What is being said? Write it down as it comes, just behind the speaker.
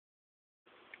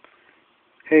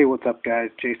Hey, what's up guys?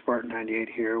 JSpartan98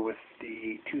 here with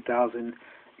the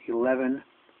 2011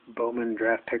 Bowman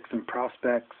Draft Picks and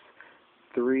Prospects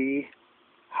 3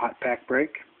 Hot Pack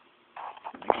Break.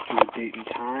 Let me get to the date and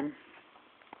time.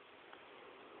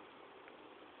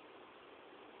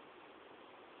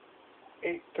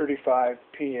 (8:35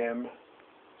 p.m.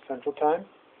 Central Time.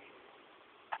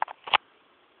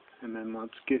 And then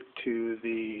let's get to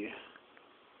the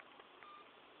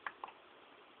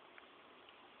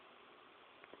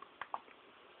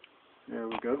there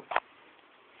we go.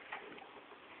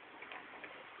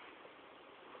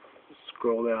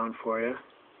 Scroll down for you.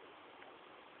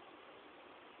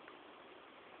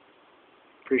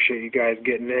 Appreciate you guys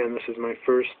getting in. This is my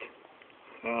first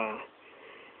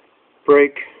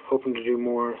break. Hoping to do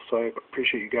more, so I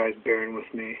appreciate you guys bearing with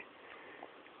me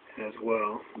as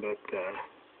well. But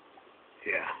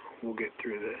yeah, we'll get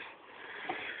through this.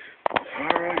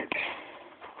 All right.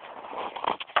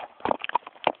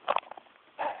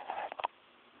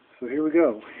 So here we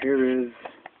go. Here is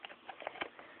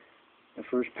the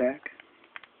first pack,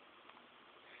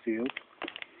 sealed.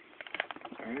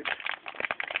 All right.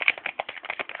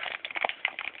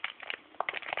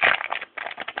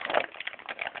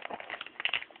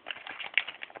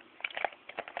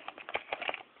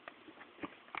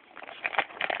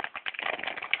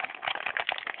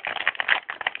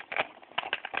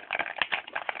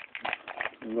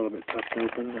 A little bit tough to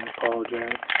open, I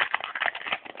apologize.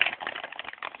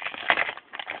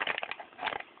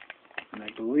 And I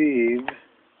believe,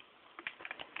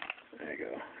 there you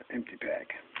go, empty pack.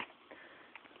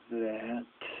 That,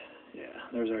 yeah,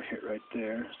 there's our hit right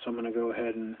there. So I'm going to go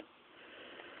ahead and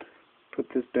put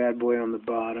this bad boy on the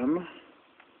bottom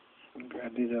and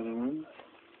grab these other ones.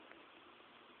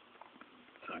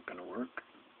 It's not going to work.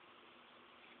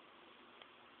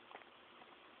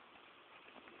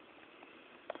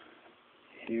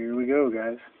 Here we go,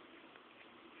 guys.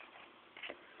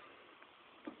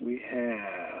 We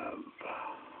have,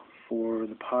 for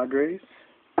the Padres,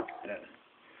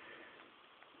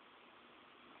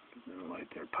 light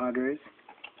there, Padres,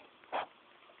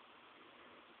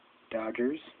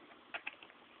 Dodgers,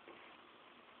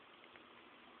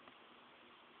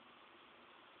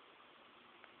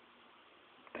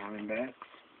 Diamondbacks,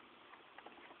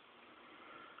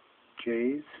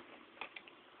 Jays,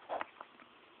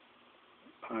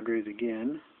 Padres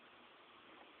again,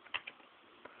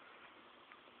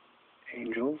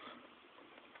 Angels,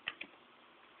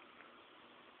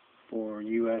 for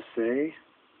USA,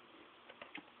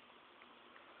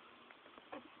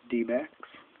 D-backs,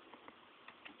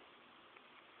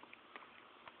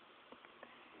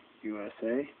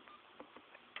 USA,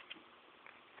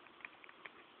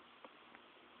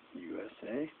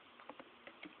 USA.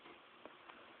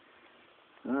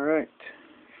 All right,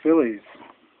 Phillies,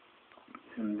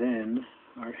 and then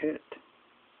our hit.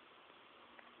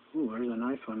 Ooh, there's a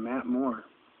nice one, Matt Moore.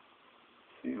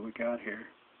 Let's see what we got here.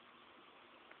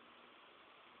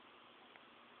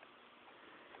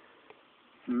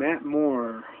 Matt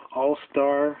Moore,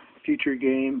 All-Star Futures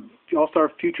Game,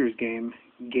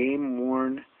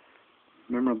 game-worn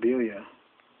memorabilia.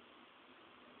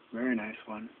 Very nice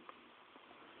one.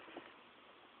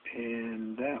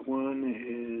 And that one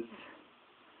is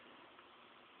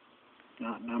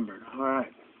not numbered. All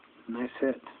right, nice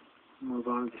hit. Move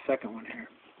on to the second one here.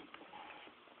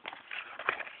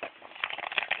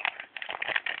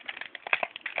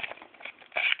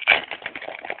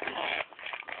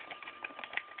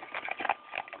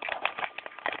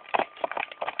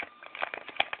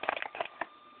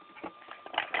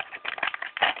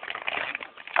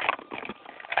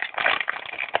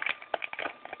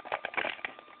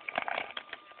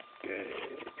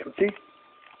 Empty.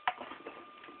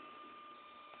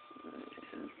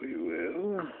 And we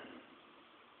will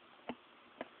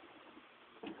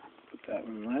put that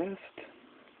one last.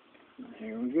 And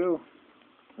here we go.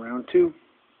 Round 2.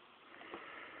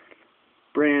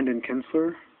 Brandon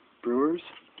Kinsler, Brewers,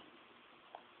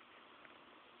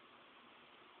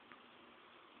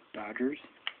 Dodgers,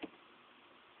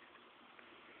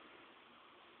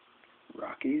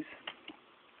 Rockies,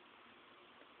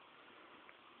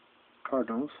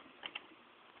 Cardinals,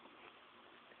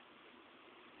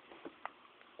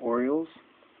 Orioles,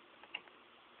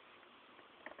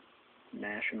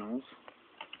 Nationals,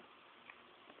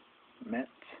 Mets,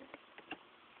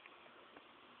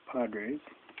 Padres,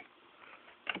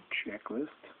 checklist.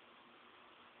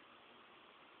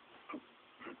 Oh,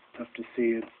 it's tough to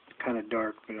see, it's kind of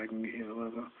dark, but I can get you the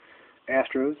logo.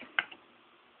 Astros,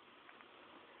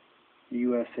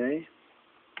 USA,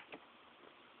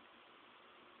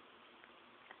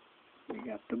 we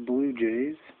got the Blue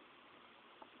Jays,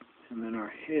 And then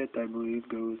our hit, I believe,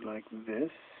 goes like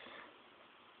this.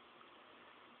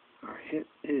 Our hit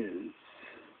is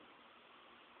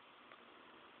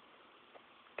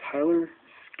Tyler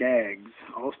Skaggs,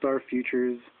 All-Star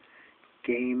Futures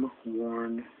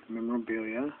Game-Worn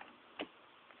Memorabilia.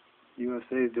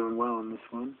 USA is doing well on this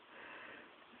one.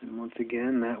 And once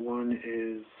again, that one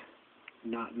is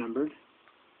not numbered.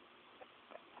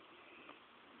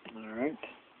 Alright,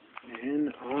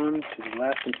 and on to the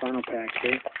last and final pack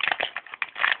here.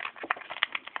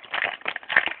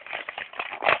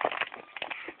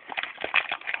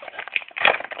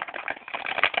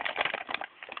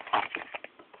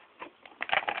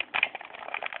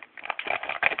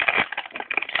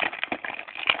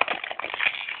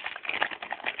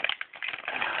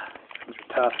 Those are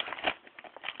tough.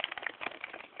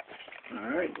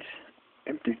 Alright,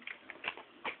 empty.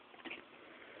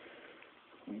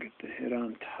 We'll get the hit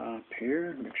on top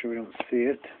here, make sure we don't see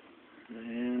it,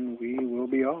 and we will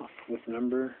be off with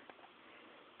number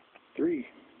 3.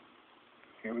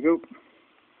 Here we go.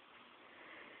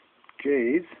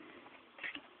 Jays.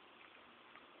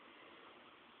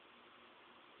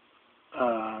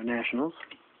 Nationals.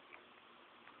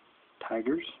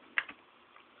 Tigers.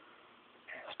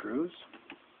 Astros.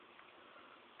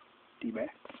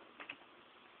 D-backs.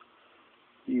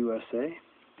 USA.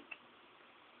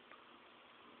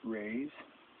 Rays.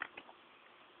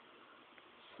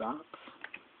 Sox.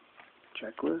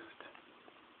 Checklist.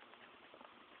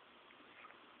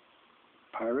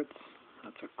 Pirates.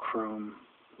 That's a chrome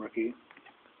rookie.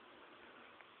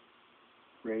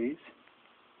 Rays.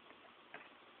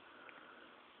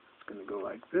 It's going to go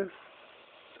like this.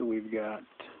 So we've got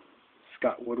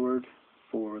Scott Woodward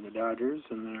for the Dodgers,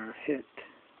 and then our hit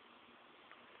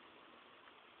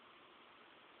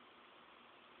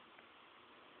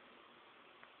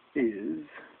is,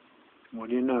 what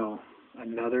do you know,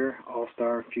 another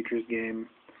All-Star Futures Game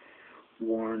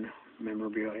worn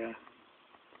memorabilia.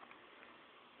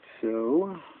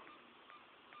 So,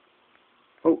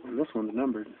 oh, and this one's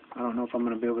numbered. I don't know if I'm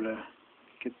going to be able to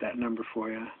get that number for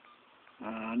you.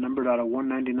 Numbered out of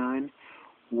 199,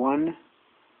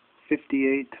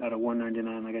 158 out of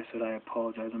 199. Like I said, I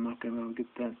apologize. I'm not going to be able to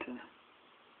get that to,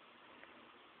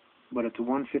 but it's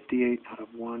 158 out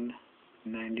of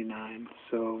 199.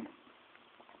 So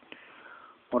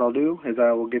what I'll do is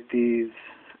I will get these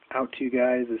out to you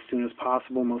guys as soon as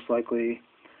possible, most likely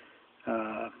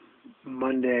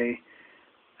Monday.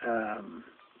 I'm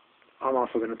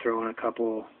also going to throw in a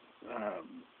couple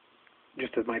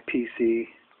just as my PC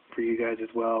for you guys as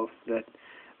well that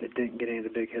didn't get any of the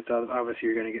big hits. Obviously,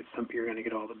 you're going to get some. You're going to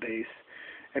get all the base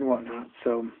and whatnot.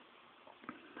 So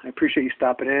I appreciate you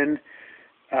stopping in.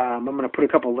 I'm going to put a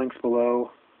couple links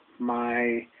below.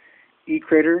 My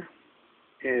e-crater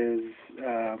is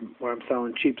where I'm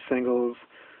selling cheap singles.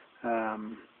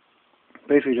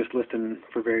 Basically, just listing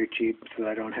for very cheap, so that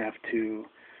I don't have to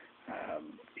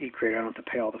e-crater. I don't have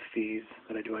to pay all the fees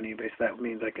that I do on eBay. So that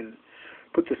means I can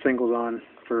put the singles on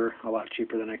for a lot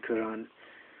cheaper than I could on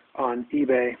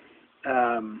eBay.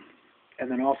 And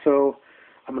then also,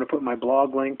 I'm going to put my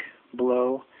blog link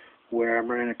below where I'm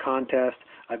running a contest.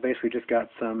 I basically just got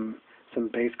some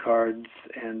base cards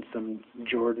and some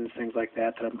Jordans, things like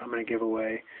that I'm going to give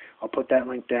away. I'll put that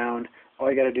link down. All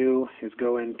you got to do is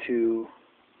go into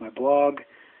my blog,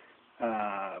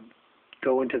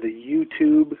 go into the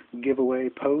YouTube giveaway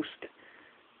post,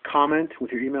 comment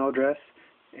with your email address,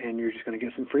 and you're just going to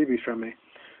get some freebies from me.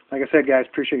 Like I said, guys,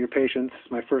 appreciate your patience.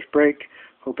 It's my first break.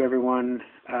 Hope everyone,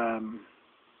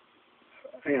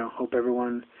 hope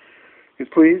everyone is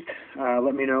pleased.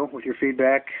 Let me know with your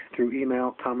feedback through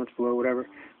email, comments below, whatever.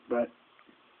 But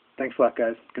thanks a lot,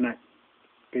 guys. Good night.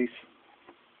 Peace.